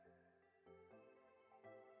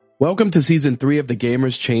Welcome to Season 3 of the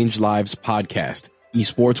Gamers Change Lives podcast,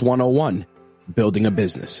 Esports 101, Building a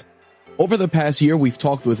Business. Over the past year, we've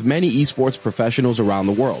talked with many esports professionals around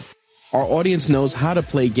the world. Our audience knows how to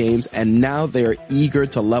play games, and now they are eager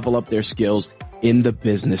to level up their skills in the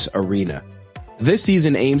business arena. This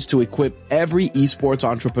season aims to equip every esports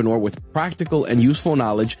entrepreneur with practical and useful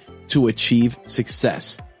knowledge to achieve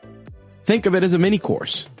success. Think of it as a mini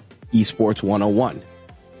course, Esports 101.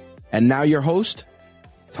 And now your host,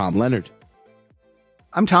 Tom Leonard.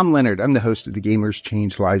 I'm Tom Leonard. I'm the host of the Gamers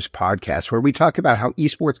Change Lives podcast, where we talk about how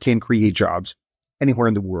esports can create jobs anywhere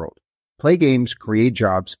in the world. Play games, create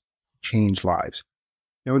jobs, change lives.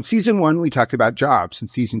 Now, in season 1, we talked about jobs. In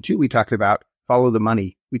season 2, we talked about follow the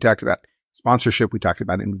money. We talked about sponsorship. We talked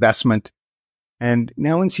about investment. And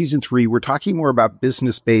now in season 3, we're talking more about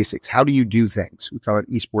business basics. How do you do things? We call it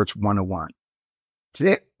Esports 101.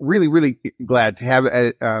 Today, really glad to have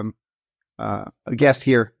a guest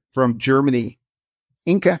here from Germany,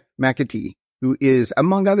 Inka McAtee, who is,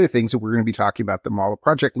 among other things that we're going to be talking about, the model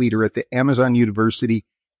project leader at the Amazon University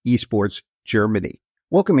Esports Germany.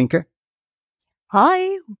 Welcome, Inka.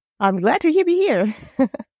 Hi, I'm glad to be here.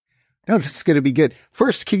 No, this is going to be good.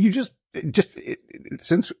 First, can you just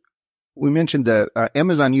since we mentioned the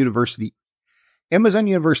Amazon University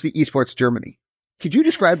Esports Germany, could you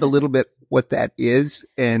describe a little bit what that is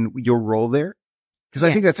and your role there? Because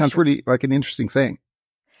I think that sounds pretty like an interesting thing.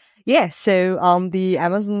 Yeah, so the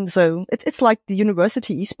Amazon, so it's like the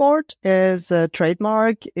University Esport is a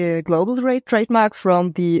trademark, a global trademark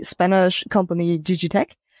from the Spanish company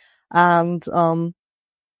Digitech. And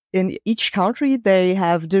in each country, they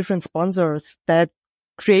have different sponsors that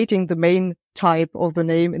creating the main type of the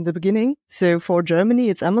name in the beginning. So for Germany,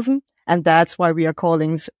 it's Amazon. And that's why we are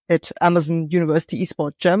calling it Amazon University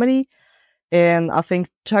Esport Germany. And I think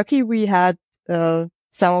Turkey, we had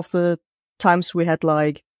some of the times we had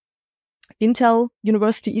like Intel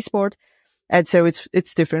University Esport, and so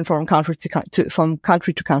it's different from country to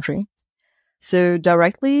country. So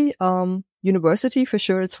directly, university for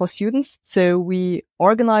sure, it's for students. So we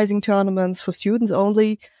organizing tournaments for students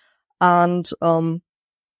only, and I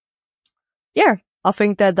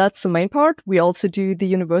think that's the main part. We also do the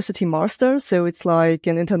University Masters, so it's like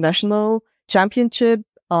an international championship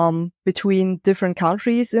between different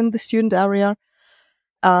countries in the student area.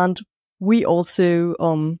 And we also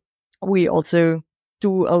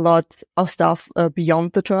do a lot of stuff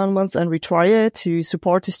beyond the tournaments, and we try to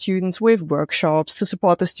support the students with workshops, to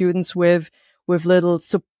support the students with little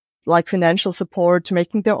like financial support, to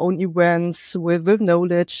making their own events, with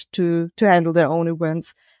knowledge to handle their own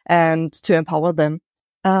events and to empower them.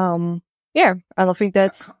 And I think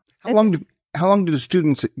that's how long do the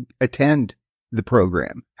students attend the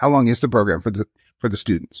program? How long is the program for the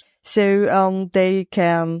students? So they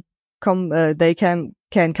can come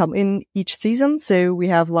come in each season. So we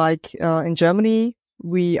have like in Germany,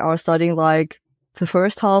 we are studying like the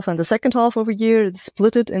first half and the second half of a year. It's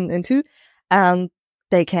split it in two, and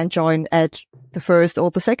they can join at the first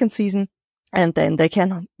or the second season, and then they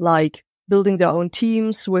can like building their own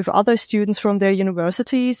teams with other students from their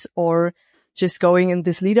universities, or just going in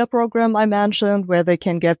this leader program I mentioned, where they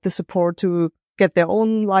can get the support to get their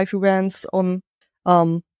own live events on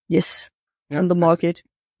on the market.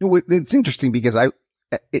 It's interesting because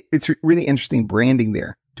it's really interesting branding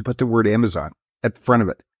there to put the word Amazon at the front of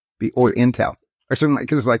it, or Intel or something, like,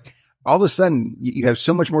 because like all of a sudden you have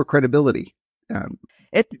so much more credibility.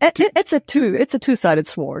 It's a two-sided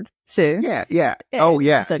sword. So exactly.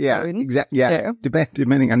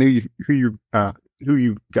 Depending on who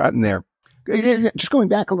you've gotten there. Just going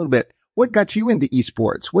back a little bit, what got you into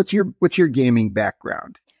esports? What's your gaming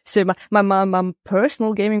background? So my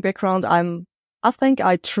personal gaming background, I think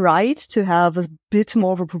I tried to have a bit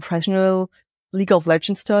more of a professional League of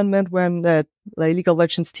Legends tournament League of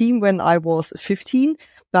Legends team when I was 15,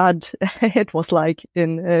 but it was like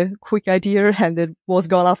in a quick idea and it was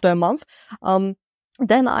gone after a month.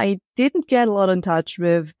 Then I didn't get a lot in touch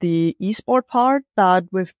with the esport part, but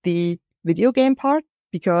with the video game part,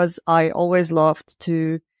 because I always loved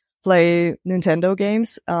to play Nintendo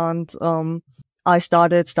games, and I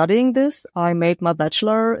started studying this. I made my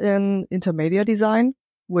bachelor in intermedia design,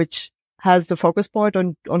 which has the focus point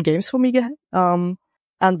on games for me. And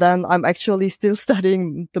then I'm actually still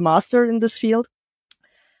studying the master in this field.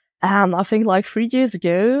 And I think like 3 years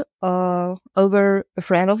ago, over a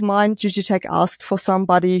friend of mine, Digitech asked for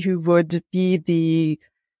somebody who would be the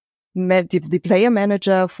player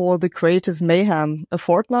manager for the Creative Mayhem, a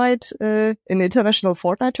Fortnite, an international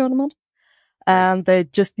Fortnite tournament. And they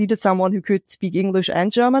just needed someone who could speak English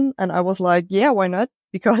and German. And I was like, yeah, why not?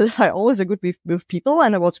 because I always was good with people,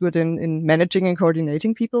 and I was good in managing and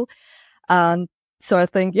coordinating people. And so I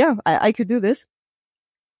think, yeah, I could do this.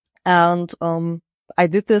 And, I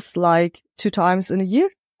did this like 2 times in a year,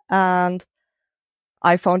 and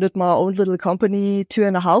I founded my own little company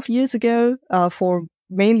 2.5 years ago,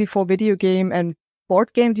 mainly for video game and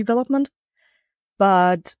board game development.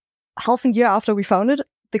 But half a year after we founded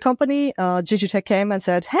the company, GGTech came and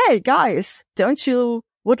said, "Hey guys, don't you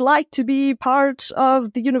would like to be part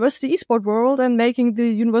of the university esport world and making the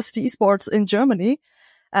university esports in Germany?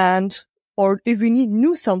 Or if we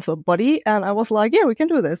knew somebody," and I was like, "Yeah, we can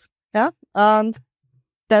do this." Yeah. And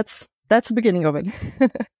that's the beginning of it.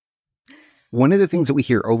 One of the things that we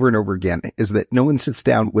hear over and over again is that no one sits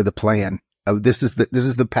down with a plan of this is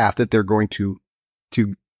the path that they're going to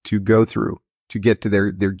go through to get to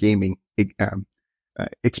their gaming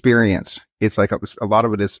experience. It's like a lot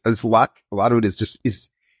of it is luck. A lot of it is just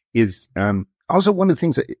also one of the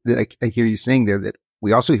things that I hear you saying there that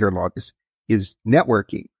we also hear a lot is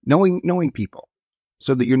networking, knowing people,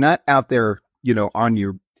 so that you're not out there, on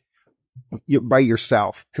you're by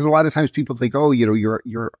yourself. Because a lot of times people think, oh, you're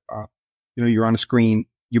on a screen,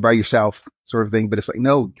 you're by yourself sort of thing. But it's like,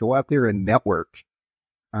 no, go out there and network.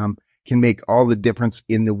 Can make all the difference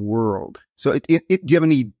in the world. So do you have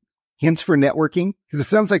any hints for networking? Because it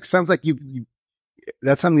sounds like you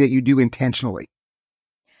that's something that you do intentionally.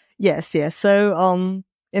 Yes. So,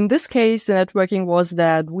 in this case, the networking was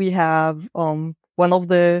that we have, one of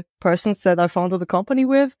the persons that I founded the company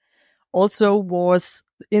with also was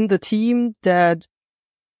in the team that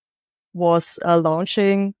was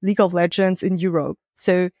launching League of Legends in Europe.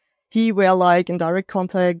 So he were like in direct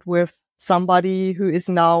contact with somebody who is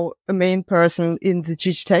now a main person in the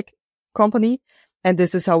GGTech company. And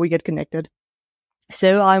this is how we get connected.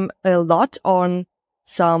 So I'm a lot on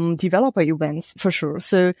some developer events for sure.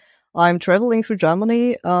 So I'm traveling through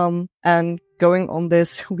Germany, and going on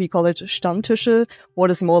this, we call it Stammtische,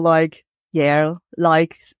 what is more like, meetups,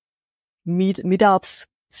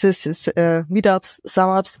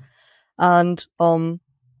 sum-ups, and,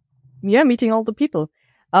 meeting all the people.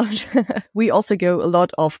 We also go a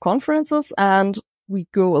lot of conferences, and we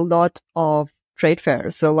go a lot of trade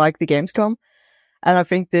fairs. So like the Gamescom. And I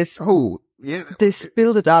think this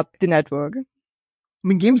built up the network. I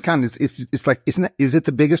mean, Gamescom it's like, is it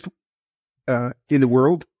the biggest, in the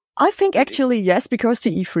world? I think actually, yes, because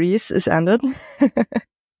the E3 is ended.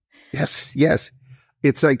 Yes.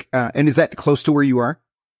 It's like, and is that close to where you are?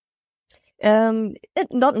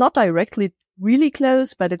 Not directly really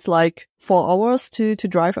close, but it's like 4 hours to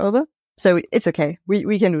drive over. So it's okay.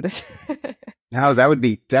 We can do this. No, that would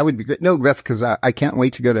be good. No, that's because I can't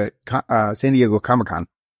wait to go to San Diego Comic-Con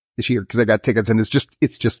this year because I got tickets, and it's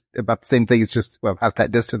just about the same thing. It's just, well, half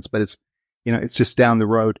that distance, but it's, it's just down the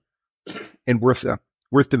road and worth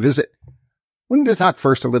the visit. I wanted to talk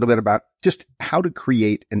first a little bit about just how to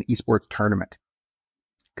create an esports tournament.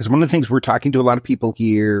 Because one of the things we're talking to a lot of people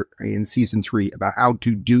here in season 3 about how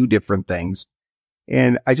to do different things.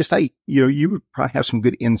 And I just thought, you would probably have some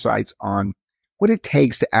good insights on what it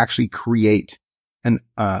takes to actually create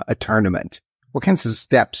a tournament. What kinds of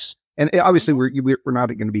steps? And obviously we're not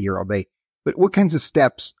going to be here all day, but what kinds of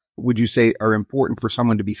steps would you say are important for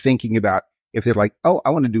someone to be thinking about if they're like, oh, I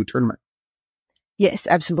want to do a tournament? Yes,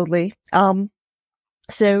 absolutely.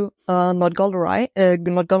 So, not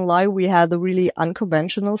gonna lie, we had a really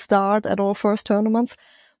unconventional start at our first tournaments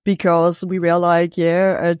because we were like,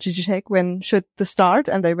 GGTech, when should the start?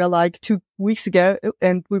 And they were like 2 weeks ago.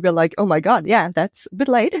 And we were like, oh my God, yeah, that's a bit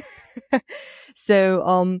late.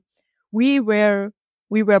 So, we were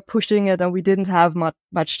pushing it and we didn't have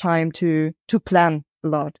much time to plan a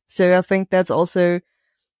lot. So I think that's also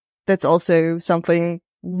something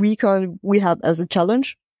we have as a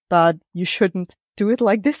challenge, but you shouldn't do it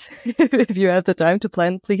like this. If you have the time to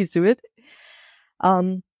plan, please do it.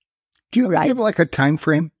 Do you have like a time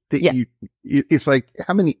frame that it's like,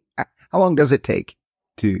 how long does it take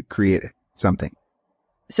to create something?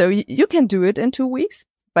 So you can do it in 2 weeks,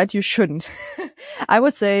 but you shouldn't. I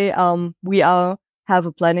would say, we have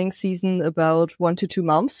a planning season about 1 to 2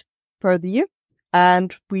 months per year.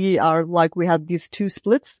 And we had these 2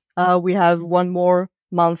 splits. We have 1 more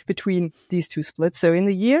month between these 2 splits. So in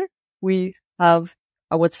the year, we have,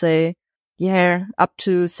 I would say, up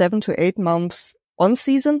to 7 to 8 months on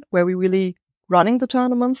season where we really running the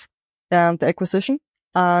tournaments and the acquisition.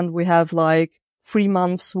 And we have like 3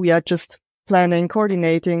 months we are just planning,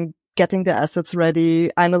 coordinating, getting the assets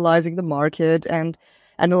ready, analyzing the market and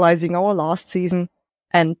analyzing our last season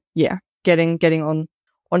and getting on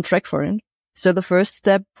track for it. So the first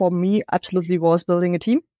step for me absolutely was building a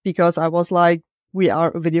team because I was like, we are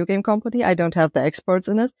a video game company. I don't have the experts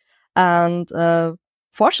in it. And,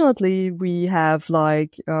 fortunately, we have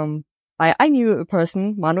like, I knew a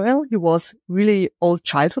person, Manuel, who was really old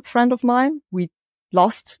childhood friend of mine. We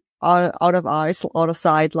lost out of eyes, out of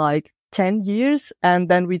sight, like 10 years. And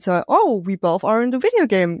then we thought, oh, we both are in the video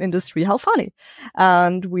game industry. How funny.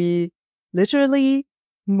 And we literally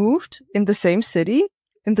moved in the same city,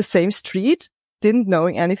 in the same street, didn't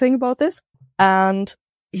knowing anything about this. And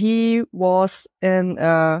he was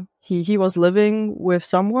he was living with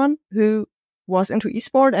someone who was into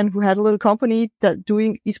esport and who had a little company that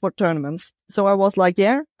doing esport tournaments. So I was like,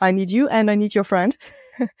 yeah, I need you and I need your friend.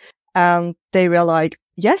 And they were like,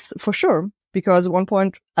 yes, for sure. Because one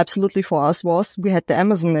point absolutely for us was we had the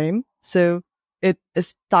Amazon name. So it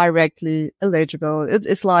is directly eligible.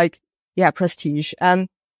 It's like, yeah, prestige. And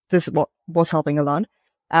this was helping a lot.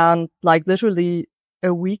 And like literally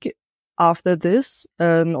a week after this,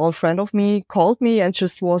 an old friend of me called me and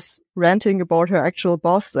just was ranting about her actual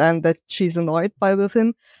boss and that she's annoyed with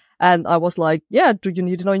him. And I was like, yeah, do you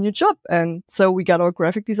need a new job? And so we got our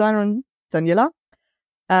graphic designer, Daniela.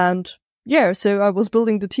 And yeah, so I was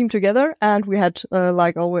building the team together and we had,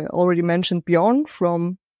 like I already mentioned, Bjorn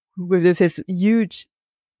with his huge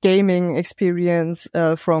gaming experience,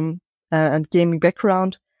 and gaming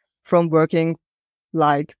background from working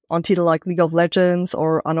like on title like League of Legends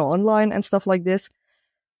or Anno Online and stuff like this.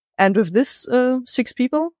 And with this, 5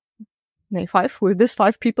 people,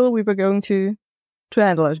 we were going to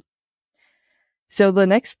handle it. So the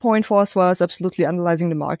next point for us was absolutely analyzing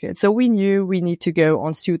the market. So we knew we need to go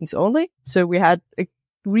on students only. So we had a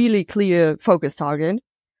really clear focus target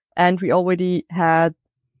and we already had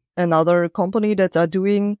another company that are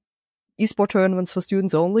doing esport tournaments for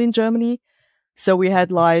students only in Germany. So we had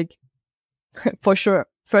like, for sure,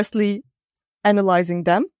 firstly, analyzing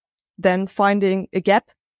them, then finding a gap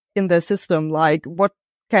in their system, like what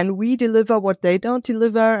can we deliver, what they don't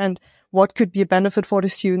deliver, and what could be a benefit for the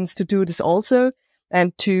students to do this also,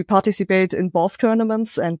 and to participate in both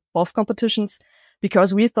tournaments and both competitions,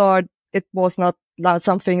 because we thought it was not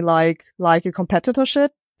something like a competitorship.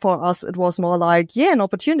 For us, it was more like, yeah, an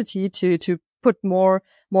opportunity to put more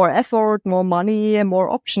effort, more money and more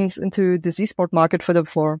options into this esport market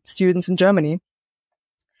for students in Germany.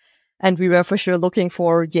 And we were for sure looking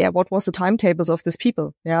for, yeah, what was the timetables of these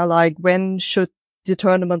people? Yeah, like when should the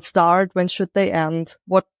tournament start? When should they end?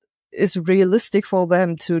 What is realistic for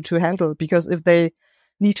them to handle? Because if they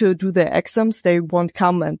need to do their exams, they won't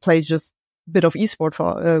come and play just a bit of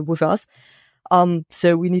esport with us.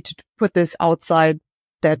 So we need to put this outside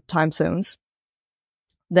that time zones.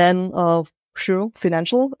 Then, sure,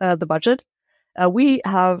 financial, the budget. We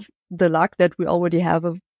have the luck that we already have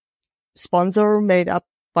a sponsor made up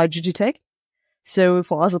by GG Tech. So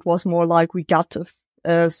for us, it was more like we got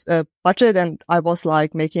a budget and I was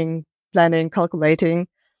like planning, calculating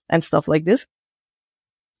and stuff like this.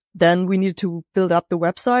 Then we needed to build up the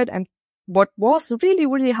website. And what was really,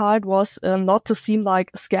 really hard was not to seem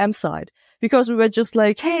like a scam site, because we were just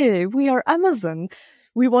like, hey, we are Amazon.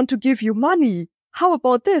 We want to give you money. How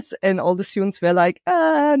about this? And all the students were like,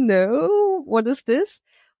 no, what is this?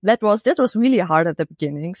 That was really hard at the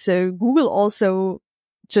beginning. So Google also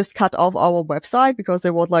just cut off our website because they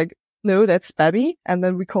were like, no, that's spammy. And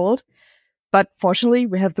then we called. But fortunately,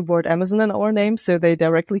 we have the word Amazon in our name, so they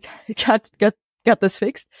directly got this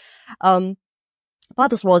fixed. But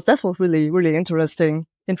this was really, really interesting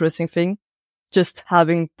thing, just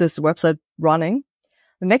having this website running.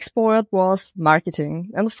 The next part was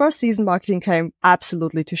marketing. And the first season marketing came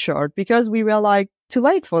absolutely too short because we were like too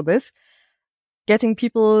late for this. Getting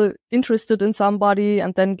people interested in somebody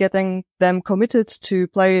and then getting them committed to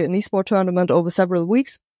play an esport tournament over several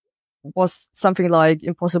weeks was something like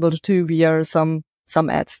impossible to do via some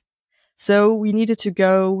ads. So we needed to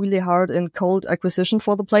go really hard in cold acquisition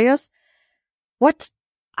for the players. What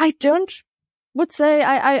I would say,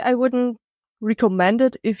 I wouldn't recommend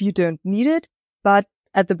it if you don't need it, but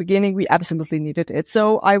at the beginning, we absolutely needed it.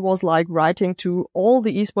 So I was like writing to all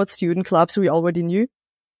the esports student clubs we already knew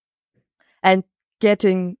and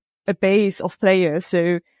getting a base of players.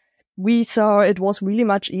 So we saw it was really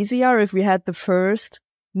much easier if we had the first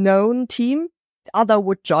known team, the other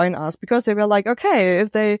would join us because they were like, okay,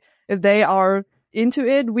 if they are into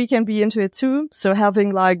it, we can be into it too. So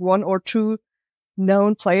having like 1 or 2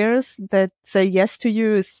 known players that say yes to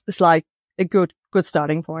you is like a good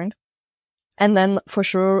starting point. And then for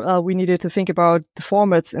sure, we needed to think about the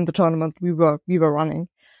formats in the tournament we were running,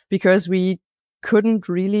 because we couldn't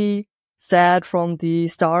really set from the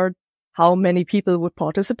start how many people would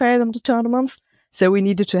participate in the tournaments. So we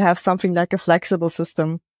needed to have something like a flexible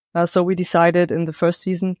system. So we decided in the first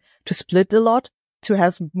season to split a lot. to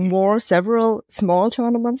have several small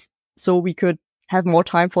tournaments, so we could have more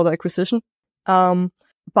time for the acquisition.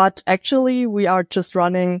 But actually we are just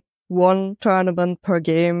running one tournament per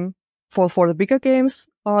game for the bigger games,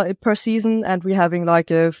 per season. And we're having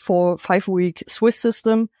like a 4-5 week Swiss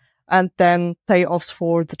system and then playoffs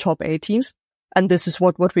for the top 8 teams. And this is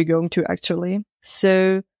what we're going to actually.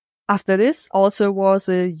 So after this also was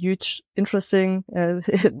a huge interesting,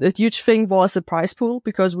 the huge thing was a prize pool,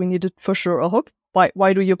 because we needed for sure a hook.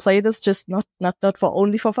 Why do you play this? Just not for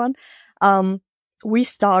only for fun. We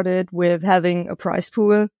started with having a prize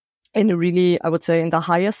pool in a really, I would say, in the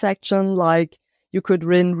higher section, like you could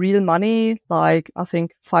win real money, like I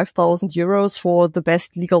think 5,000 euros for the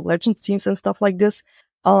best League of Legends teams and stuff like this.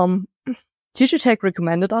 Digitech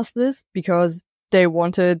recommended us this because they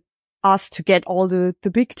wanted us to get all the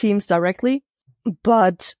big teams directly.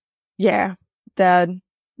 But yeah, then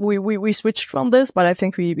we switched from this, but I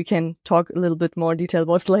think we can talk a little bit more in detail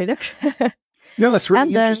about it later. No, that's really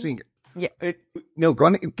interesting. Yeah. No, go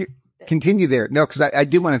on. Continue there. No, because I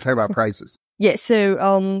do want to talk about prizes. Yeah.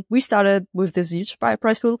 So, we started with this huge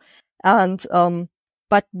prize pool, and,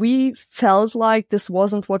 but we felt like this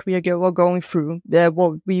wasn't what we were going through,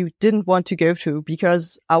 what we didn't want to go through,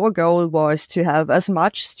 because our goal was to have as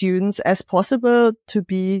much students as possible to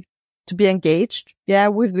be engaged,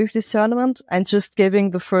 with this tournament, and just giving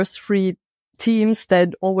the first 3 teams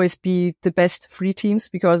that always be the best 3 teams,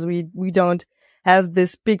 because we don't have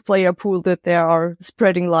this big player pool that they are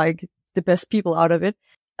spreading like the best people out of it.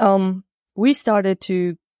 We started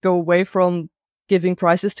to go away from giving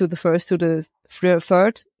prizes to the first to the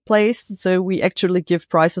third place. So we actually give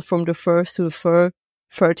prizes from the first to the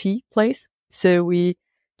 30 place. So we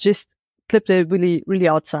just clipped it really, really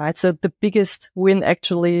outside. So the biggest win,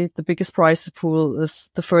 actually, the biggest prize pool is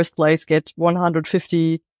the first place get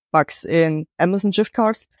 $150 in Amazon gift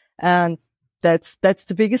cards. And that's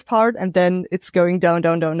the biggest part. And then it's going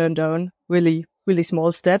down, really, really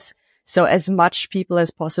small steps. So as much people as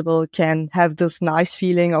possible can have this nice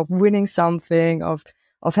feeling of winning something, of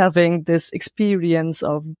having this experience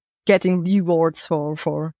of getting rewards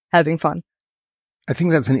for having fun. I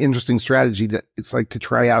think that's an interesting strategy, that it's like to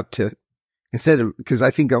try out to, because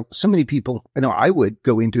I think so many people, I know I would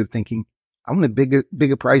go into it thinking, I want a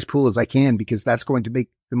big a prize pool as I can, because that's going to make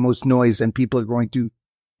the most noise, and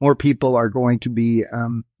more people are going to be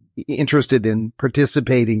interested in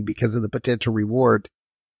participating because of the potential reward.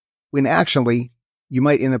 When actually you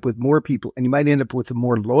might end up with more people, and you might end up with a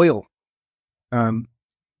more loyal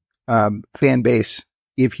fan base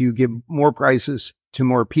if you give more prizes to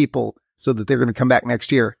more people, so that they're going to come back next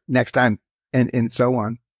time, and so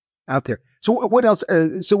on out there. So what else?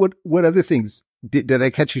 What other things did I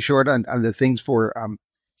catch you short on the things for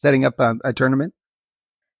setting up a tournament?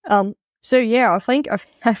 So yeah, I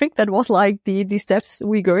think that was like the steps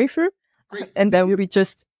we go through, and then we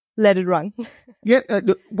just let it run. Yeah.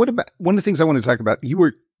 What about one of the things I want to talk about?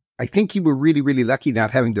 I think you were really, really lucky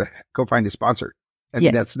not having to go find a sponsor. I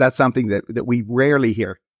mean, that's something that we rarely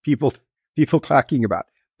hear people talking about.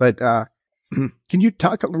 But can you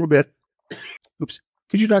talk a little bit?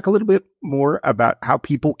 Could you talk a little bit more about how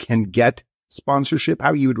people can get sponsorship,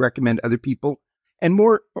 how you would recommend other people, and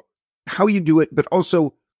more how you do it, but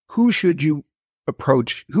also who should you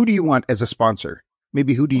approach? Who do you want as a sponsor?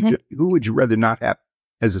 Maybe who would you rather not have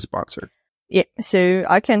as a sponsor? Yeah, so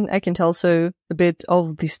I can tell a bit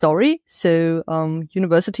of the story. So,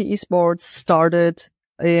 University Esports started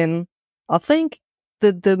in, I think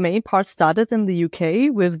the main part started in the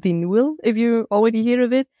UK with the NUIL, if you already hear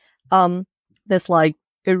of it. There's like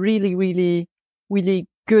a really, really, really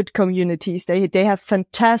good communities. They have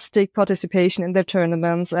fantastic participation in their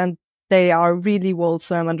tournaments, and they are really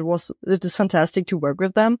wholesome, and it is fantastic to work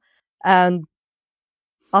with them. And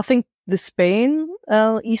I think the Spain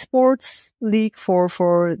esports league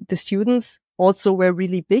for the students also were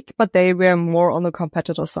really big, but they were more on the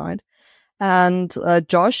competitor side. And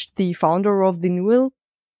Josh, the founder of the NUIL,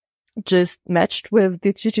 just matched with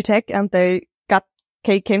the Digitech, and they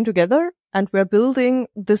came together and were building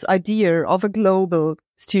this idea of a global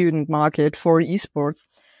student market for esports,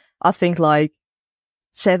 I think like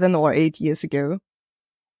 7 or 8 years ago.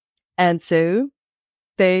 And so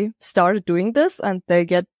they started doing this, and they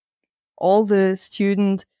get all the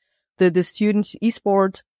student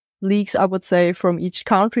esport leagues, I would say, from each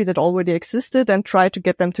country that already existed, and try to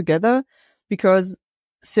get them together, because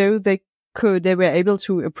so they were able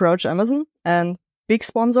to approach Amazon and big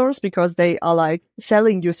sponsors, because they are like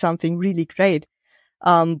selling you something really great.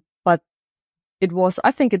 But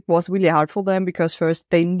I think it was really hard for them because first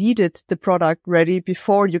they needed the product ready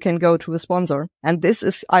before you can go to a sponsor. And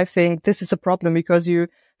I think this is a problem because you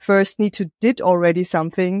first need to did already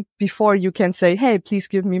something before you can say, hey, please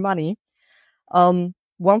give me money.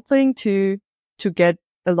 One thing to get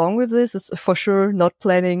along with this is for sure not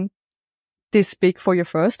planning this big for your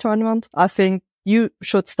first tournament. I think you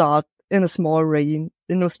should start in a small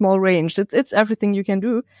range. It's everything you can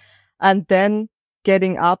do. And then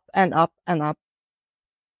getting up and up and up.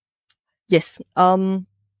 Yes.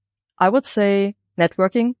 I would say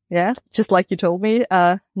networking. Yeah. Just like you told me,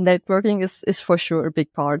 networking is for sure a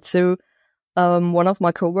big part. So, one of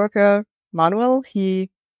my coworker, Manuel, he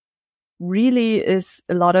really is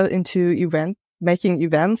a lot into making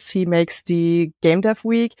events. He makes the Game Dev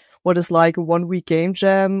Week, what is like a 1-week game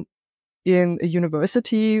jam in a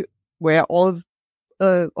university where all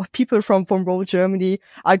people from whole Germany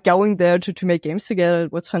are going there to make games together.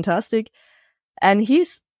 What's fantastic. And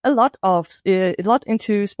he's a lot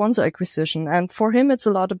into sponsor acquisition. And for him, it's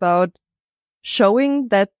a lot about showing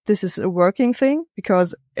that this is a working thing,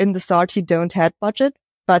 because in the start, he don't had budget,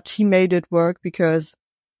 but he made it work because,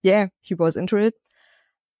 yeah, he was into it.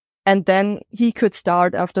 And then he could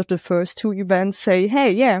start after the first 2 events, say,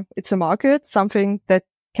 hey, yeah, it's a market, something that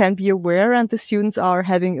can be aware, and the students are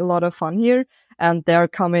having a lot of fun here, and they're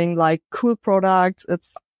coming like cool products.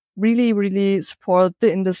 It's really, really support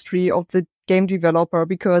the industry of the game developer,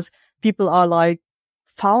 because people are like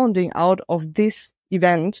founding out of this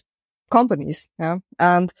event companies. Yeah.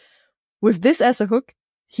 And with this as a hook,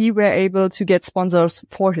 he were able to get sponsors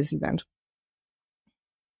for his event.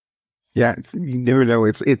 Yeah. You never know.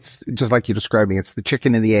 It's just like you're describing. It's the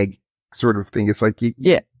chicken and the egg sort of thing. It's like, you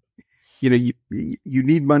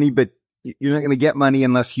need money, but you're not going to get money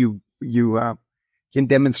unless you can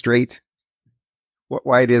demonstrate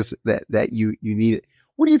why it is that you need it.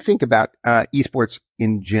 What do you think about esports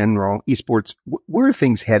in general? Esports, where are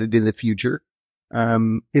things headed in the future?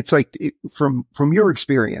 It's like from your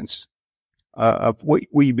experience of what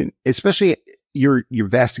you've been, especially your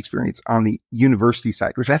vast experience on the university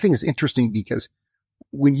side, which I think is interesting, because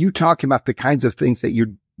when you talk about the kinds of things that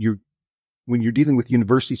when you're dealing with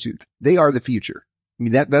university students, they are the future. I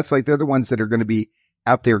mean, that's like, they're the ones that are going to be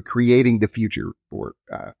out there creating the future for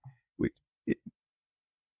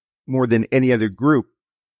more than any other group.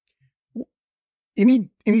 Any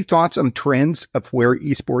thoughts on trends of where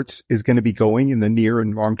esports is going to be going in the near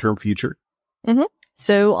and long-term future? Mm-hmm.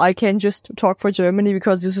 So I can just talk for Germany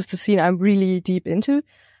because this is the scene I'm really deep into.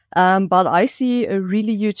 But I see a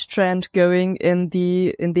really huge trend going in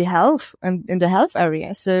the health and in the health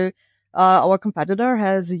area. So, our competitor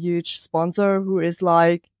has a huge sponsor who is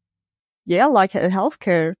like a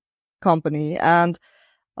healthcare company. And,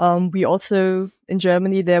 we also in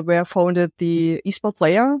Germany, there were founded the eSport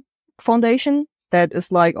Player Foundation. That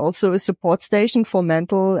is like also a support station for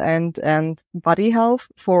mental and body health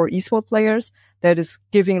for eSport players, that is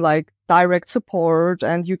giving like direct support,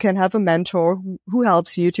 and you can have a mentor who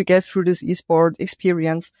helps you to get through this eSport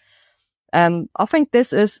experience. And I think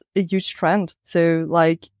this is a huge trend. So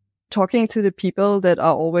like talking to the people that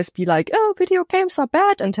are always be like, oh, video games are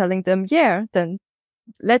bad, and telling them, yeah, then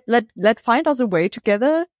let find us a way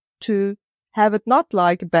together to have it not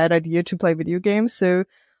like a bad idea to play video games. So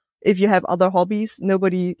if you have other hobbies,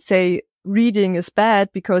 nobody say reading is bad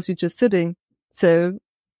because you're just sitting. So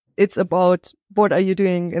it's about what are you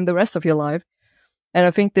doing in the rest of your life. And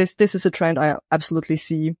I think this is a trend I absolutely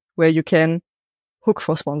see where you can hook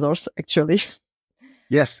for sponsors, actually.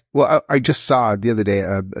 Yes. Well, I just saw the other day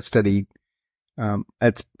a study out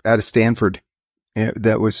of Stanford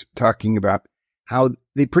that was talking about how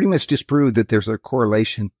they pretty much disproved that there's a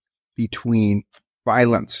correlation between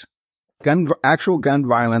violence, actual gun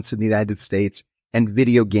violence in the United States, and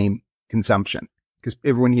video game consumption. Because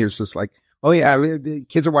everyone hears this like, oh yeah, the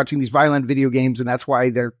kids are watching these violent video games, and that's why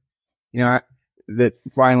they're, that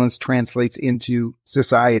violence translates into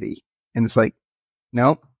society. And it's like,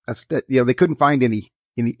 no, they couldn't find any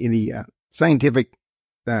scientific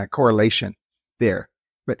correlation there.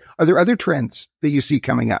 But are there other trends that you see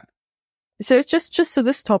coming up? So just to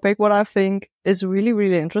this topic, what I think is really,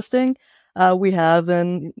 really interesting, we have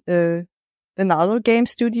another game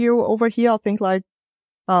studio over here, I think like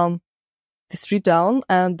the street down,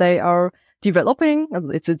 and they are developing,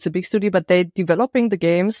 it's a big studio, but they're developing the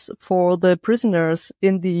games for the prisoners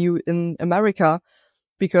in America,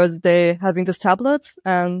 because they're having these tablets,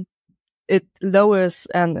 and it lowers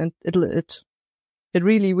and it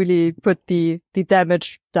really, really put the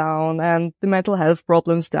damage down and the mental health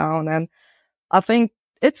problems down. And I think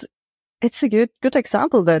it's a good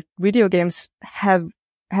example that video games have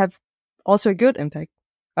also a good impact.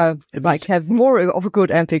 like have more of a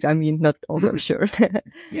good impact. I mean, not also sure.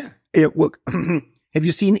 Yeah. Well, have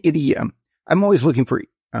you seen any? I'm always looking for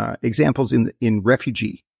examples in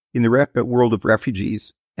the world of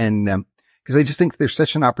refugees, and because I just think there's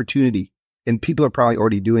such an opportunity, and people are probably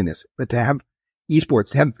already doing this. But to have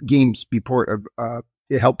esports, to have games be part of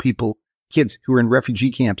to help kids who are in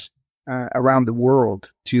refugee camps around the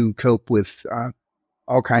world to cope with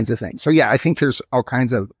all kinds of things. So yeah, I think there's all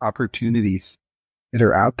kinds of opportunities that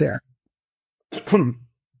are out there.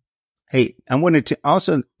 Hey, I wanted to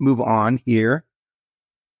also move on here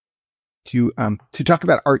to talk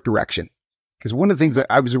about art direction, because one of the things that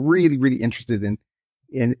I was really, really interested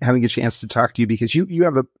in having a chance to talk to you, because you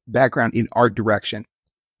have a background in art direction.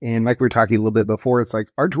 And like we were talking a little bit before, it's like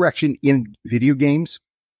art direction in video games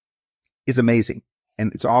is amazing.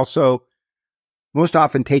 And it's also most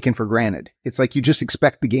often taken for granted. It's like you just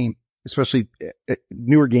expect the game, especially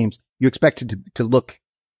newer games, you expect it to look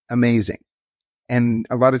amazing. And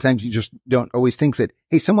a lot of times you just don't always think that,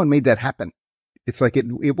 hey, someone made that happen. It's like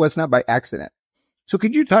it was not by accident. So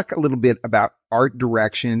could you talk a little bit about art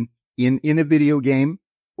direction in a video game,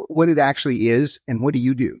 what it actually is, and what do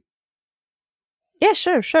you do? Yeah,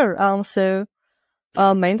 sure. So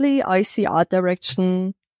mainly I see art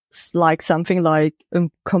direction like something like a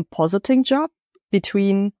compositing job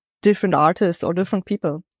between different artists or different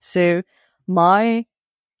people. So the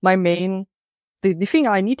thing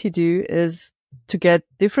I need to do is to get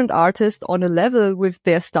different artists on a level with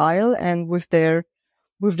their style and with their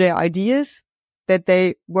ideas, that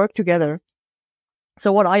they work together.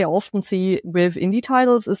 So what I often see with indie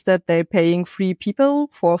titles is that they're paying 3 people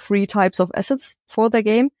for 3 types of assets for their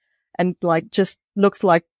game, and like just looks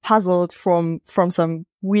like puzzled from some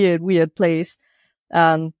weird place.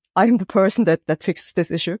 I'm the person that fixes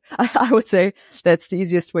this issue. I would say that's the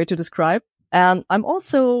easiest way to describe. And I'm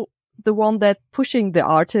also the one that pushing the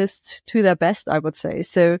artists to their best, I would say.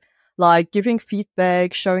 So like giving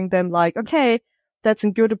feedback, showing them like, okay, that's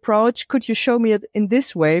a good approach. Could you show me it in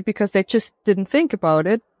this way? Because they just didn't think about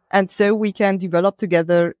it. And so we can develop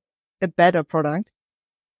together a better product.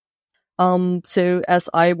 So as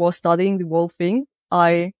I was studying the whole thing,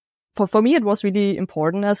 for me, it was really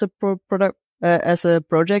important as a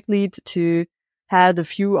project lead to have a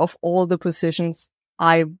view of all the positions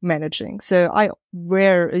I'm managing. So I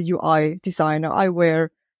were a UI designer. I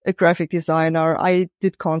were a graphic designer. I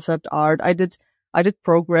did concept art. I did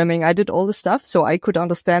programming. I did all the stuff so I could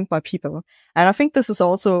understand my people. And I think this is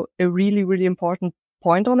also a really, really important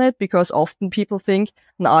point on it, because often people think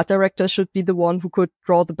an art director should be the one who could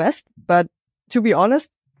draw the best. But to be honest,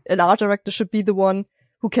 an art director should be the one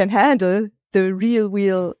who can handle the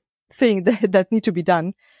real thing that need to be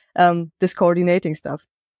done. This coordinating stuff.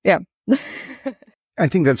 Yeah. I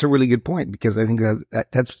think that's a really good point, because I think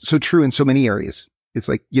that's so true in so many areas. It's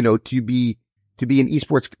like, to be an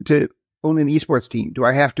esports, to own an esports team, do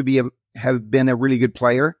I have to have been a really good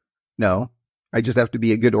player? No, I just have to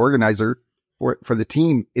be a good organizer for the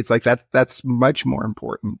team. It's like that's much more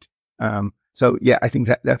important. So yeah, I think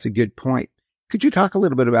that's a good point. Could you talk a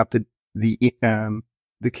little bit about the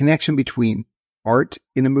connection between art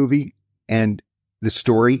in a movie and the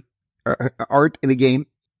story, art in a game,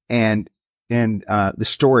 and the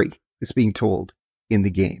story that's being told in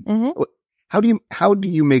the game? Mm-hmm. How do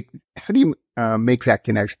you make that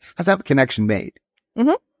connection? How's that connection made?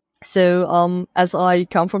 Mm-hmm. So, as I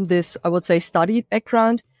come from this, I would say, study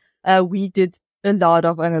background, we did a lot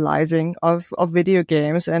of analyzing of video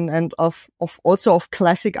games and of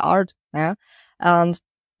classic art. Yeah. And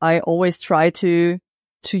I always try to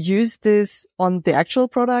use this on the actual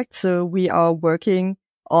product. So we are working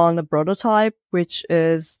on a prototype, which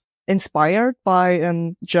is inspired by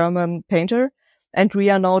a German painter. And we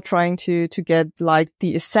are now trying to get like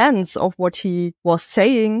the essence of what he was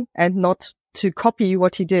saying and not to copy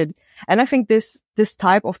what he did. And I think this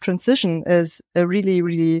type of transition is a really,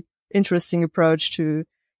 really interesting approach to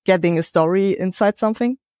getting a story inside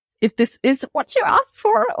something. If this is what you asked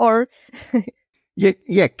for, or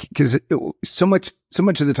yeah, because so much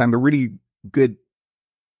of the time, a really good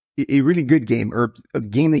game, or a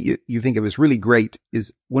game that you think of as really great,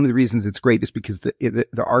 is one of the reasons it's great is because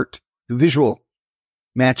the art, the visual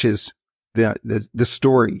matches the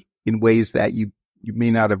story in ways that you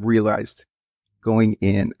may not have realized going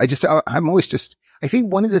in. I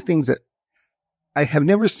think one of the things that I have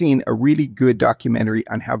never seen a really good documentary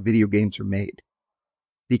on how video games are made,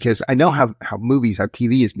 because I know how movies, how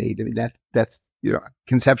TV is made. I mean, that's,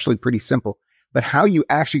 conceptually pretty simple, but how you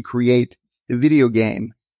actually create the video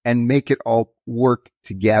game and make it all work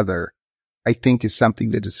together, I think is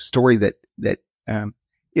something that is a story that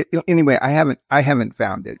anyway, I haven't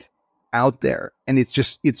found it. out there, and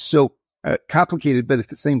it's so complicated, but at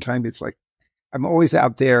the same time, it's like, I'm always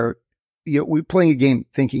out there, we're playing a game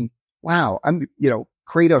thinking, wow,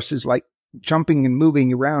 Kratos is like jumping and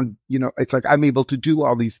moving around, it's like I'm able to do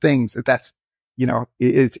all these things. That's,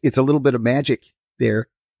 it's a little bit of magic there,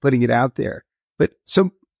 putting it out there. But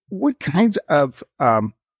so what kinds of,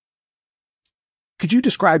 could you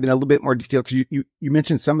describe in a little bit more detail? Cause you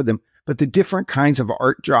mentioned some of them, but the different kinds of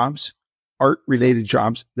art related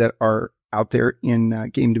jobs that are out there in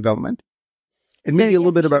game development, and maybe a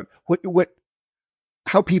little bit about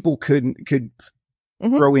how people could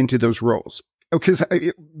grow into those roles. Because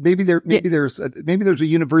maybe there's a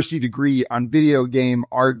university degree on video game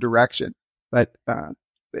art direction, but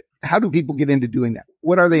how do people get into doing that?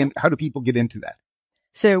 What are they, and how do people get into that?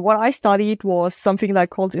 So what I studied was something like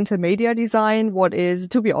called intermedia design. What is,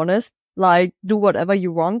 to be honest, like do whatever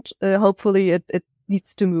you want. Hopefully it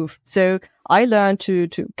needs to move. So I learned to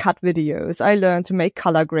cut videos. I learned to make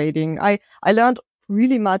color grading. I learned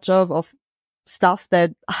really much of stuff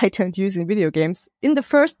that I don't use in video games in the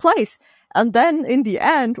first place. And then in the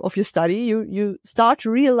end of your study, you start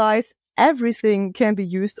to realize everything can be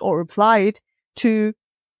used or applied to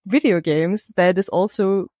video games that is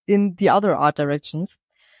also in the other art directions.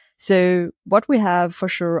 So what we have for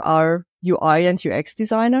sure are UI and UX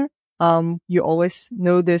designer. You always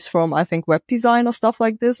know this from, I think, web design or stuff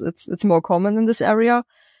like this. It's more common in this area,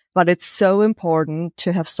 but it's so important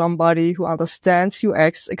to have somebody who understands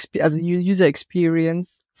UX as a user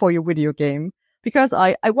experience for your video game. Because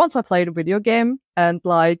I once played a video game, and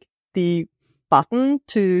like the button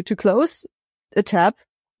to close a tab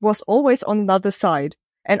was always on another side.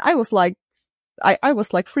 And I was like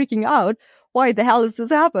freaking out. Why the hell does this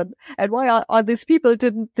happen? And why are these people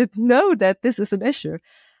didn't know that this is an issue?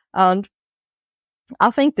 And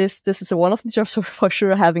I think this is one of the jobs for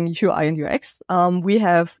sure, having UI and UX. We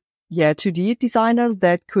have 2D designer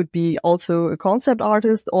that could be also a concept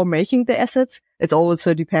artist or making the assets. It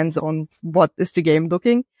also depends on what is the game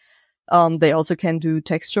looking. They also can do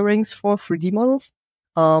texturings for 3D models.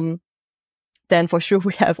 Then for sure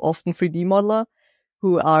we have often 3D modeler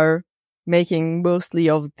who are making mostly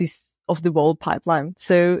of the whole pipeline.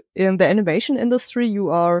 So in the animation industry, you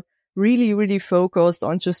are really, really focused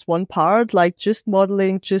on just one part, like just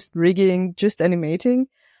modeling, just rigging, just animating.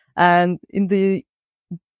 And in the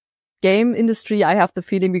game industry, I have the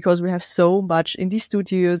feeling, because we have so much indie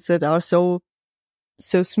studios that are so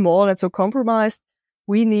small and so compromised,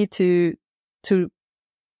 we need to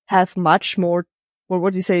have much more, or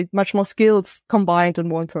what do you say, much more skills combined in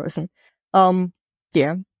one person.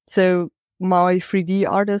 So my 3D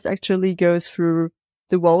artist actually goes through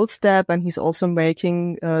the whole step, and he's also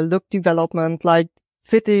making look development, like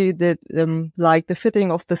the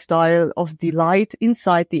fitting of the style of the light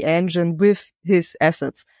inside the engine with his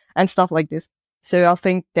assets and stuff like this. So I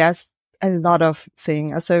think there's a lot of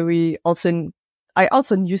things. So I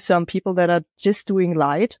also knew some people that are just doing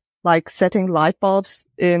light, like setting light bulbs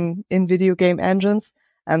in video game engines.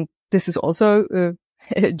 And this is also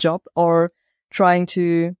a job, or trying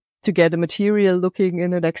to get a material looking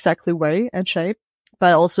in an exactly way and shape.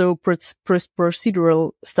 But also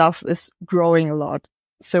procedural stuff is growing a lot.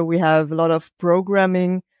 So we have a lot of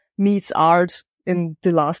programming meets art in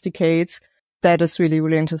the last decades. That is really,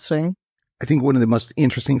 really interesting. I think one of the most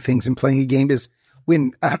interesting things in playing a game is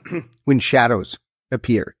when shadows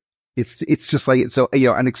appear. It's just like, it's so,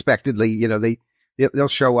 unexpectedly, they'll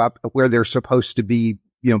show up where they're supposed to be,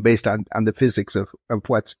 based on the physics of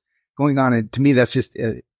what's going on. And to me, that's just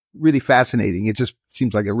really fascinating. It just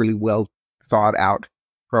seems like a really well thought out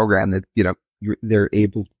program that, they're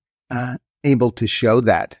able to show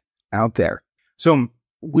that out there. So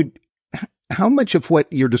how much of what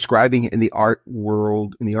you're describing in the art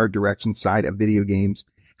world, in the art direction side of video games,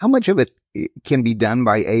 how much of it can be done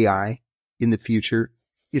by AI in the future?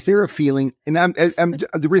 Is there a feeling, and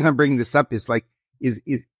the reason I'm bringing this up is like,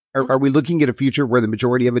 are we looking at a future where the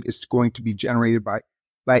majority of it is going to be generated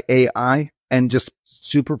by AI and just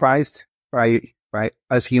supervised by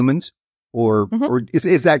us humans? Or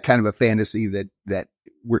is that kind of a fantasy that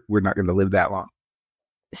we're not going to live that long?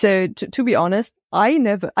 So to be honest, I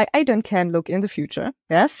can look in the future.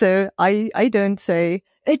 Yeah. So I don't say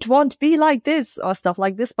it won't be like this or stuff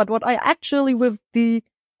like this, but what I actually, with the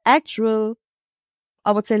actual,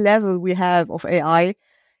 I would say, level we have of AI,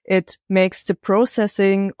 it makes the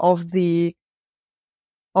processing of the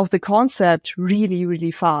concept really,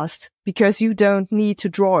 really fast, because you don't need to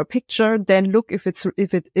draw a picture, then look if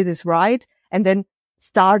it is right, and then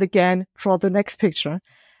start again, draw the next picture.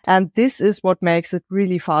 And this is what makes it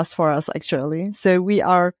really fast for us, actually. So we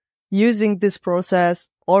are using this process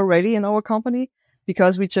already in our company.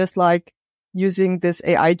 because we just like using this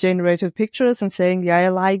AI generated pictures and saying, yeah, I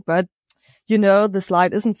like, but the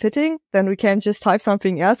slide isn't fitting. Then we can just type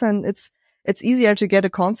something else, and it's easier to get a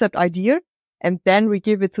concept idea. And then we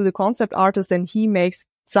give it to the concept artist, and he makes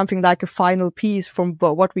something like a final piece from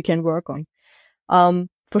what we can work on.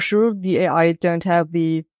 For sure, the AI don't have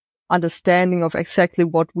the understanding of exactly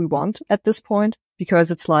what we want at this point,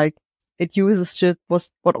 because it's like it uses just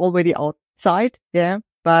what already outside. Yeah.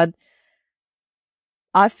 But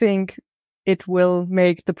I think it will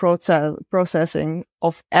make the processing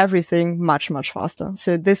of everything much, much faster.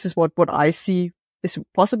 So this is what I see is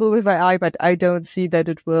possible with AI, but I don't see that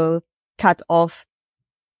it will cut off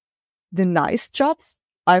the nice jobs.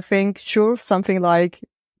 I think, sure, something like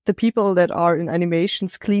the people that are in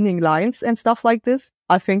animations cleaning lines and stuff like this,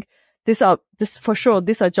 I think these are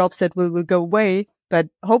jobs that will go away, but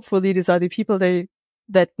hopefully these are the people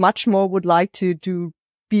that much more would like to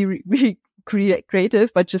be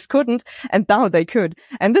creative, but just couldn't. And now they could.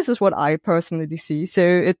 And this is what I personally see. So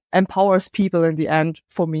it empowers people in the end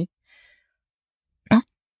for me.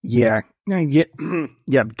 Yeah.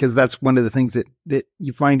 Yeah. Because that's one of the things that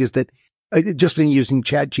you find is that just in using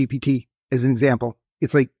ChatGPT as an example,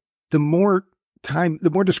 it's like the more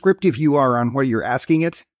descriptive you are on what you're asking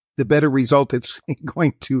it, the better result it's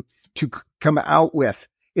going to come out with.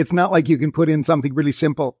 It's not like you can put in something really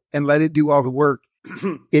simple and let it do all the work.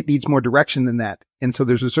 It needs more direction than that. And so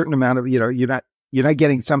there's a certain amount of, you're not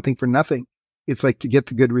getting something for nothing. It's like to get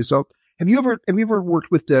the good result. Have you ever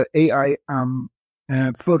worked with the AI,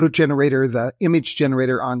 photo generator, the image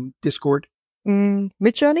generator on Discord?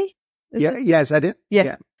 Midjourney? Is that it?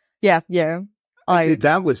 Yeah.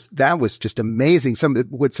 That was just amazing.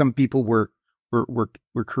 What some people were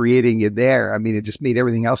creating in there. I mean, it just made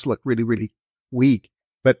everything else look really, really weak.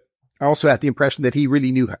 But I also had the impression that he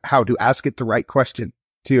really knew how to ask it the right question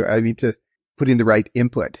to put in the right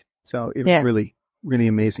input. So it was really, really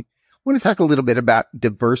amazing. I want to talk a little bit about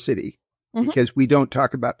diversity because we don't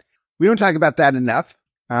talk about that enough,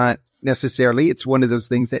 necessarily. It's one of those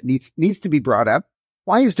things that needs to be brought up.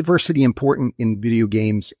 Why is diversity important in video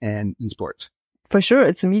games and esports? For sure,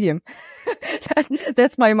 it's a medium.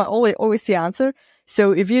 That's my always the answer.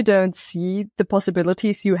 So if you don't see the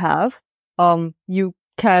possibilities you have, you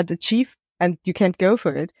can't achieve and you can't go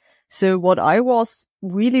for it. So what I was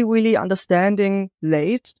really, really understanding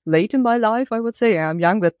late in my life, I would say, I'm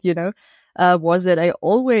young, but was that I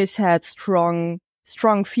always had strong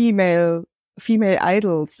female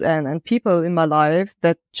idols and people in my life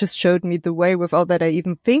that just showed me the way without that I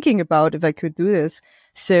even thinking about if I could do this.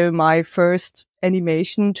 So my first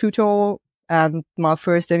animation tutor and my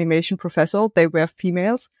first animation professor, they were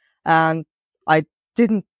females, and I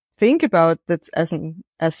didn't think about that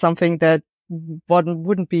as something that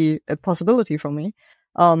wouldn't be a possibility for me.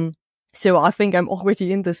 So I think I'm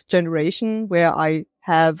already in this generation where I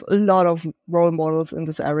have a lot of role models in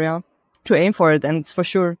this area to aim for it. And it's for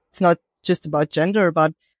sure, it's not just about gender,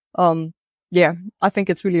 but, I think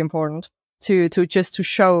it's really important to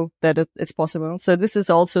show that it's possible. So this is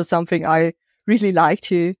also something I really like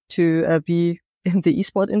to be in the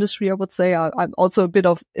esport industry. I would say I'm also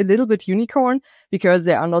a little bit unicorn because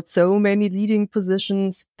there are not so many leading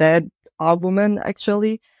positions that are women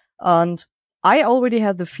actually. And I already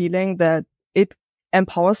had the feeling that it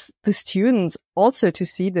empowers the students also to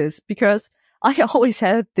see this, because I always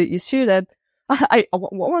had the issue that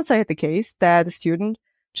once I had the case that a student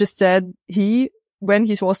just said when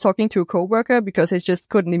he was talking to a coworker, because he just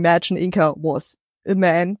couldn't imagine Inka was a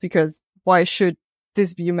man, because why should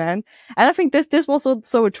this be a man? And I think this was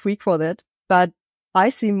also a tweak for that. But I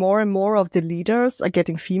see more and more of the leaders are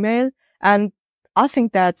getting female, and I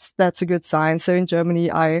think that's a good sign. So in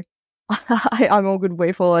Germany, I'm on a good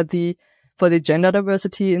way for the gender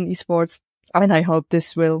diversity in esports, and I hope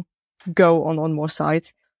this will go on more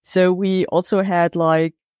sides. So we also had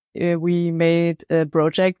we made a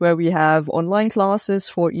project where we have online classes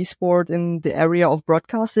for esport in the area of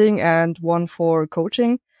broadcasting and one for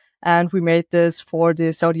coaching. And we made this for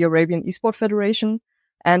the Saudi Arabian Esport Federation.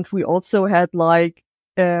 And we also had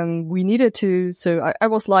we needed to, so I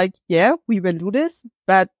was like, yeah, we will do this,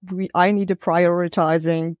 but I need to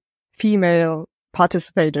prioritizing female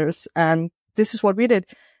participators. And this is what we did.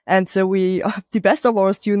 And so the best of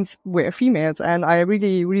our students were females. And I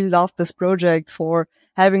really, really loved this project for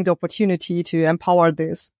having the opportunity to empower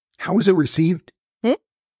this. How was it received?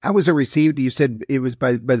 How was it received? You said it was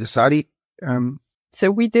by the Saudi. So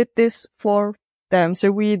we did this for them.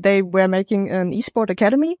 So they were making an esport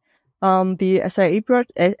academy, the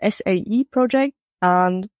SAE project,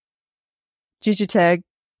 and GGTech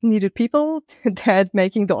needed people that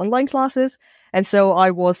making the online classes. And so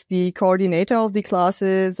I was the coordinator of the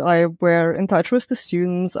classes. I were in touch with the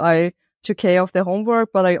students. I took care of their homework,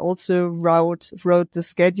 but I also wrote the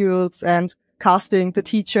schedules and casting the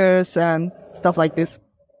teachers and stuff like this.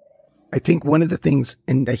 I think one of the things,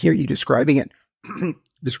 and I hear you describing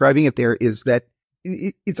it there, is that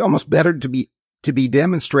it's almost better to be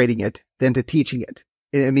demonstrating it than to teaching it.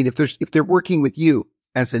 I mean, if they're working with you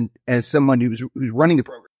as someone who's running the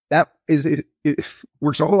program, that it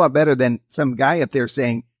works a whole lot better than some guy up there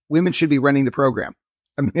saying women should be running the program.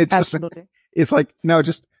 I mean, Absolutely. It's like, no,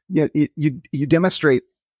 just, you demonstrate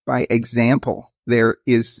by example. There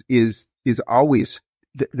is always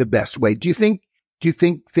the best way. Do you think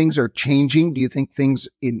things are changing? Do you think things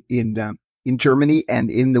in Germany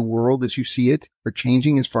and in the world as you see it are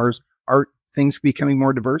changing as far as are things becoming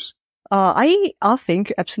more diverse? I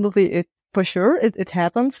think absolutely for sure it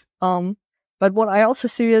happens. But what I also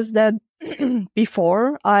see is that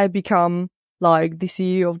before I become like the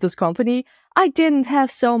CEO of this company, I didn't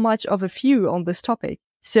have so much of a view on this topic.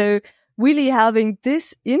 So really having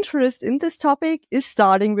this interest in this topic is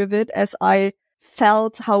starting with it, as I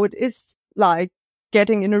felt how it is like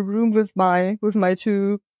getting in a room with my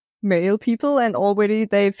two male people, and already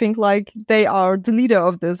they think like they are the leader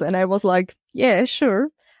of this. And I was like, yeah, sure.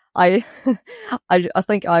 I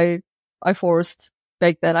think I forced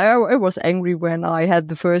back then. I was angry when I had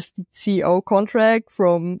the first CEO contract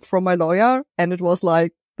from my lawyer, and it was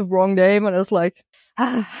like the wrong name, and I was like,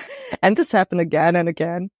 and this happened again and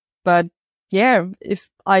again. But yeah, if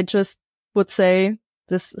I just would say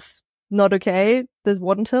this is not okay, this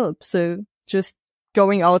wouldn't help. So just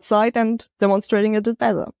going outside and demonstrating it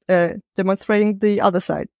better, demonstrating the other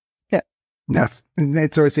side. Yeah.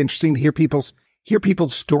 It's always interesting to hear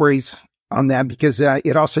people's stories on that, because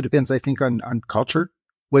it also depends, I think, on culture.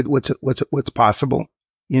 What's possible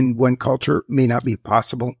in one culture may not be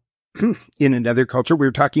possible in another culture. We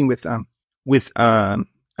were talking with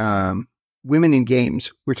Women in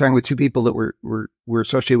Games. We're talking with two people that were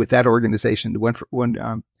associated with that organization.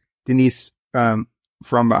 One Denise from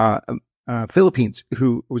Philippines,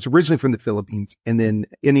 who was originally from the Philippines, and then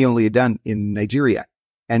Inioli Adun in Nigeria.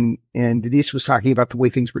 And Denise was talking about the way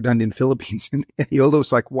things were done in the Philippines, and Inioli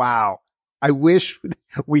was like, "Wow, I wish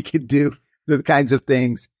we could do the kinds of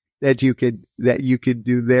things that you could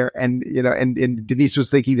do there." And and Denise was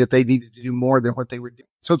thinking that they needed to do more than what they were doing.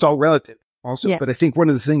 So it's all relative, also. Yeah. But I think one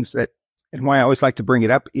of the things that, and why I always like to bring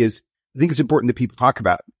it up, is I think it's important that people talk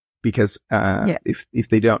about it, because if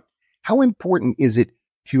they don't, how important is it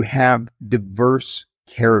to have diverse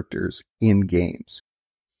characters in games?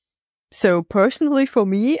 So personally, for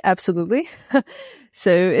me, absolutely.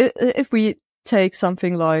 So if we take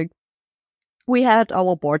something like, we had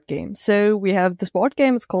our board game. So we have this board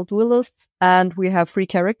game, it's called Duelists, and we have 3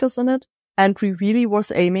 characters in it. And we really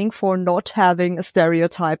was aiming for not having a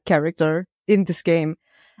stereotype character in this game.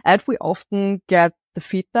 And we often get the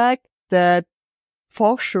feedback that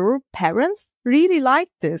for sure parents really like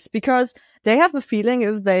this, because they have the feeling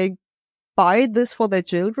if they buy this for their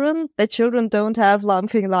children don't have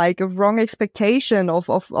something like a wrong expectation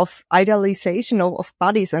of idealization of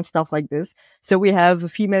bodies and stuff like this. So we have a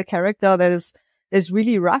female character that is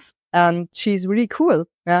really rough, and she's really cool.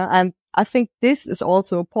 Yeah? And I think this is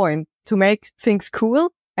also a point to make things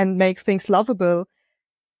cool and make things lovable,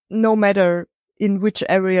 no matter in which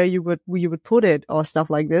area you would put it or stuff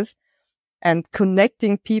like this, and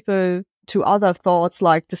connecting people to other thoughts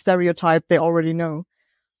like the stereotype they already know.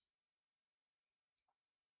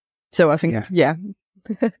 So I think, yeah.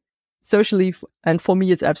 Socially, and for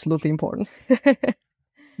me, it's absolutely important.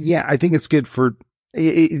 Yeah, I think it's good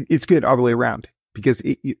it's good all the way around, because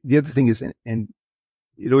the other thing is, and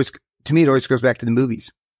it always goes back to the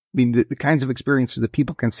movies. I mean, the kinds of experiences that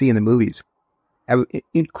people can see in the movies have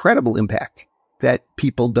incredible impact that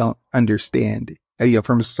people don't understand.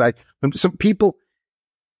 From a society, some people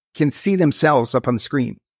can see themselves up on the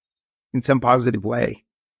screen in some positive way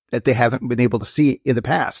that they haven't been able to see in the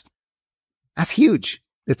past. That's huge.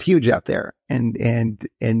 That's huge out there. And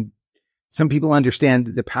some people understand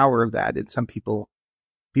the power of that, and some people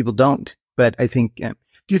don't. But I think, do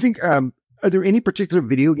you think, are there any particular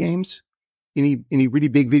video games, any really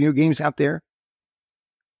big video games out there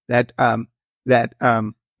that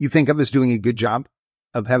you think of as doing a good job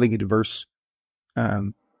of having a diverse,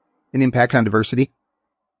 an impact on diversity?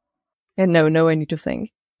 And no, I need to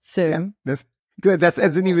think. So yeah, that's good. That's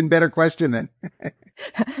an even better question then.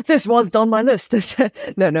 This wasn't on my list.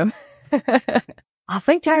 No. I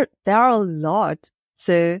think there are a lot.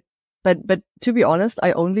 So, but to be honest,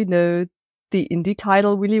 I only know the indie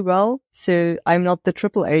title really well. So I'm not the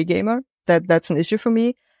AAA gamer. That's an issue for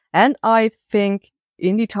me. And I think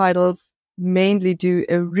indie titles mainly do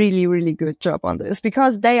a really, really good job on this,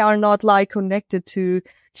 because they are not like connected to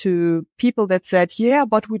people that said, yeah,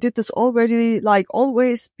 but we did this already like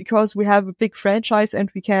always because we have a big franchise and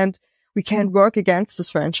we can't work against this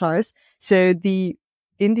franchise. So the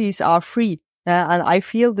indies are free. And I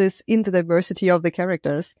feel this in the diversity of the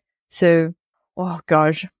characters. So, oh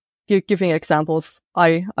gosh, giving examples.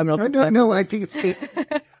 I'm not. No, I think it's,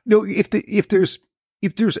 no, if there's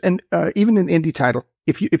an, even an indie title,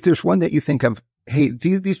 if there's one that you think of, hey,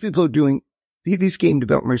 these people are doing, these game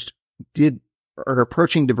developers are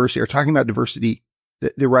approaching diversity, or talking about diversity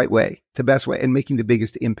the right way, the best way, and making the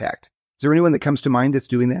biggest impact. Is there anyone that comes to mind that's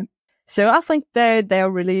doing that? So I think they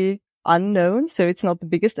are really unknown, so it's not the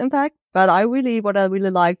biggest impact. But what I really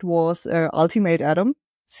liked was Ultimate Adam.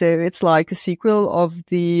 So it's like a sequel of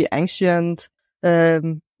the ancient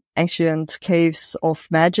caves of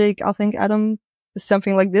magic. I think Adam is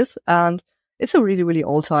something like this, and it's a really, really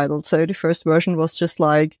old title. So the first version was just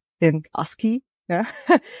like in ASCII, yeah.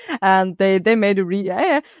 And they made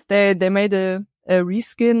they made a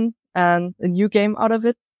reskin and a new game out of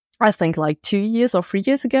it. I think like 2 years or 3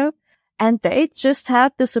 years ago. And they just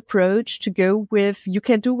had this approach to go with, you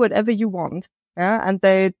can do whatever you want. Yeah. And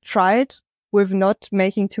they tried with not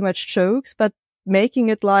making too much jokes, but making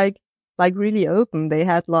it like really open. They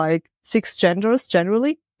had like 6 genders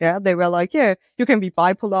generally. Yeah. They were like, yeah, you can be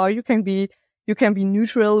bipolar. You can be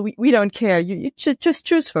neutral. We don't care. You should just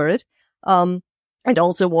choose for it. And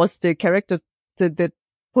also was the character that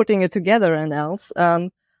putting it together and else.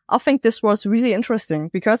 I think this was really interesting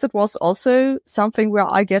because it was also something where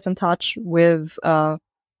I get in touch with,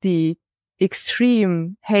 the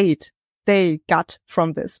extreme hate they got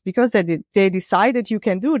from this, because they decided you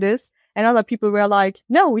can do this, and other people were like,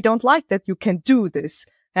 no, we don't like that you can do this.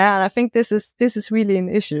 And I think this is really an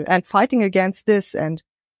issue, and fighting against this and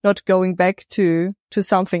not going back to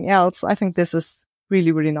something else. I think this is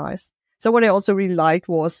really, really nice. So what I also really liked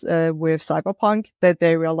was, with Cyberpunk, that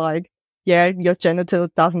they were like, yeah, your genital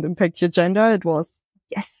doesn't impact your gender. It was,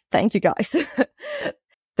 yes, thank you guys.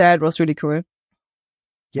 That was really cool.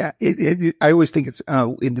 Yeah. I always think it's,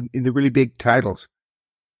 in the really big titles,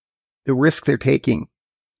 the risk they're taking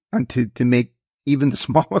to make even the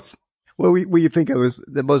smallest, what you think it was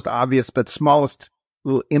the most obvious, but smallest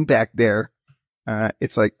little impact there.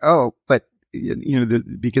 It's like, oh, but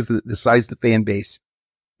because of the size of the fan base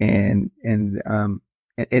and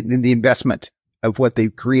the investment of what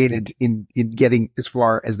they've created in getting as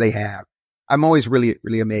far as they have. I'm always really,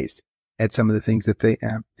 really amazed at some of the things that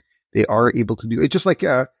they are able to do. It's just like,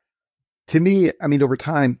 to me, I mean, over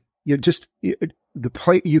time, the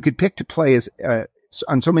play, you could pick to play as,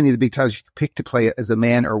 on so many of the big titles, you could pick to play as a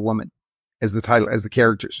man or a woman, as the title, as the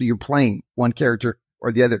character. So you're playing one character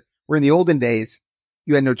or the other. Where in the olden days,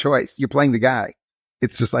 you had no choice. You're playing the guy.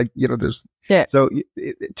 It's just like, there's, yeah. So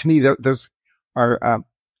to me, those are,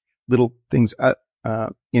 little things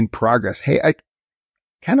in progress. Hey, I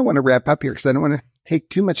kind of want to wrap up here because I don't want to take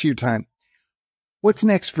too much of your time. What's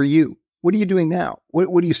next for you? What are you doing now?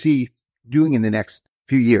 What do you see doing in the next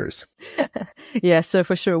few years? Yeah, so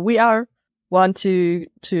for sure, we want to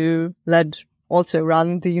also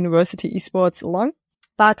run the university esports along,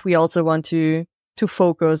 but we also want to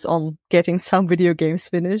focus on getting some video games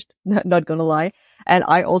finished. Not gonna lie. And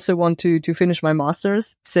I also want to finish my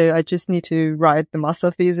master's. So I just need to write the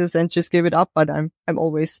master thesis and just give it up. But I'm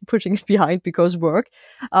always pushing it behind because work.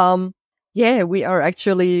 Yeah, we are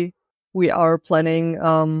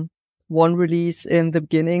planning, one release in the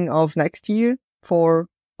beginning of next year for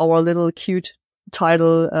our little cute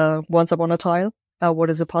title, Once Upon a Tile.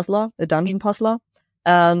 What is a puzzler? A dungeon puzzler.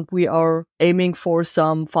 And we are aiming for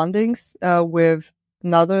some fundings, with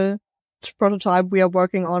another prototype we are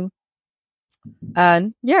working on.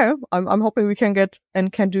 And yeah, I'm hoping we can get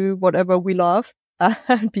and can do whatever we love,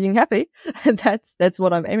 being happy. That's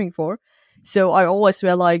what I'm aiming for. So I always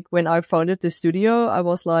feel like when I founded the studio, I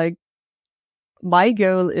was like, my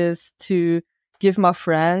goal is to give my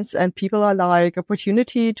friends and people I like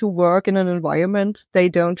opportunity to work in an environment they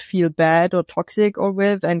don't feel bad or toxic or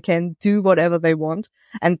with, and can do whatever they want.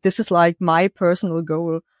 And this is like my personal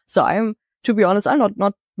goal. So to be honest, I'm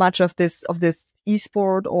not much of this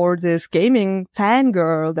esport or this gaming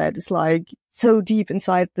fangirl that is like so deep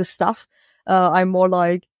inside this stuff. I'm more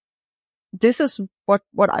like, this is what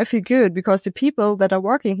I feel good, because the people that are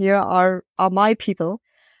working here are my people.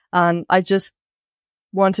 And I just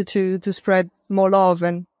wanted to spread more love,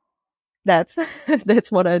 and that's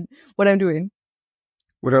what I'm doing.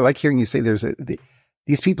 What I like hearing you say,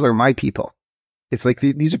 these people are my people. It's like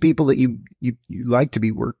these are people that you like to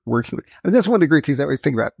be working with. I mean, that's one of the great things I always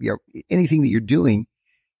think about. Anything that you're doing,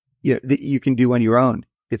 that you can do on your own.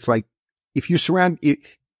 It's like if you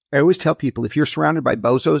I always tell people, if you're surrounded by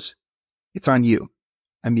bozos, it's on you.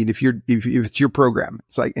 I mean, if it's your program,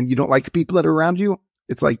 it's like, and you don't like the people that are around you,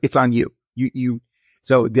 it's like, it's on you.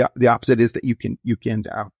 So the opposite is that you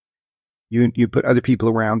put other people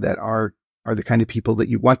around that are the kind of people that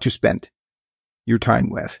you want to spend your time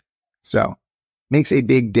with. So makes a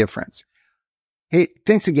big difference. Hey,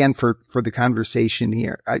 thanks again for the conversation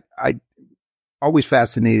here. I always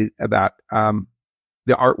fascinated about,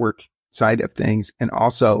 the artwork side of things. And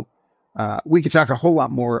also, we could talk a whole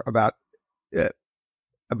lot more about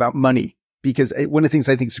money, because one of the things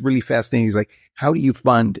I think is really fascinating is like, how do you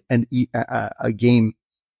fund a game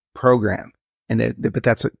program? But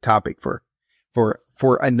that's a topic for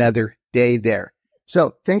another day there.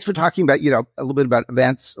 So thanks for talking about, a little bit about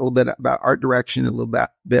events, a little bit about art direction, a little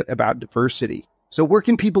bit about diversity. So where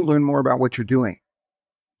can people learn more about what you're doing?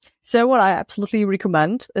 So what I absolutely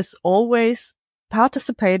recommend is always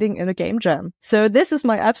participating in a game jam. So this is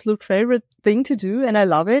my absolute favorite thing to do, and I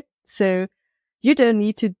love it. So you don't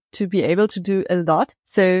need to be able to do a lot.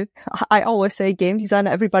 So I always say game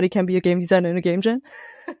designer, everybody can be a game designer in a game jam,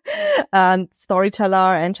 and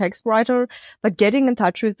storyteller and text writer, but getting in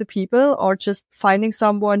touch with the people, or just finding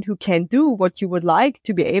someone who can do what you would like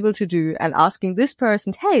to be able to do, and asking this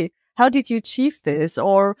person, hey, how did you achieve this?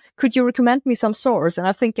 Or could you recommend me some source? And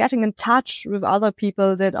I think getting in touch with other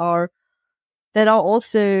people that are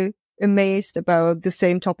also amazed about the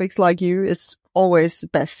same topics like you is always the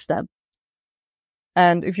best step.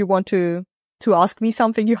 And if you want to ask me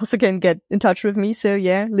something, you also can get in touch with me. So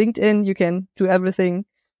yeah, LinkedIn, you can do everything.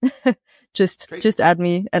 Just add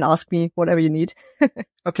me and ask me whatever you need.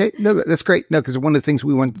 Okay. No, that's great. No, because one of the things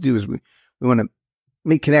we want to do is we want to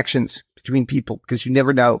make connections between people, because you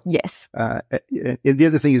never know. Yes. And the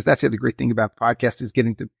other thing is, that's the other great thing about the podcast, is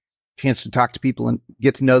getting the chance to talk to people and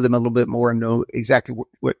get to know them a little bit more and know exactly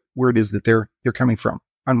where it is that they're coming from,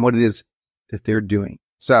 on what it is that they're doing.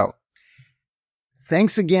 So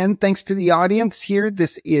thanks again. Thanks to the audience here.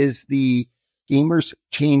 This is the Gamers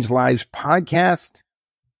Change Lives podcast.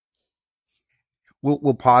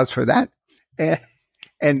 We'll pause for that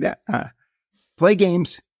and play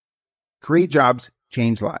games, create jobs,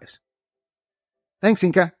 change lives. Thanks,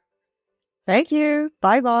 Inka. Thank you.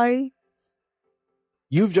 Bye-bye.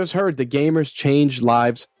 You've just heard the Gamers Change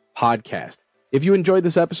Lives podcast. If you enjoyed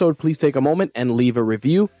this episode, please take a moment and leave a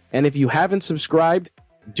review. And if you haven't subscribed,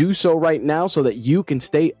 do so right now so that you can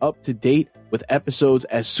stay up to date with episodes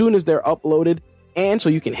as soon as they're uploaded, and so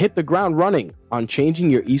you can hit the ground running on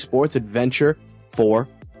changing your esports adventure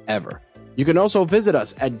forever. You can also visit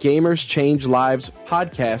us at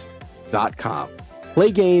gamerschangelivespodcast.com.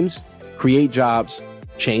 Play games, create jobs,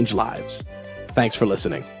 change lives. Thanks for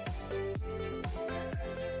listening.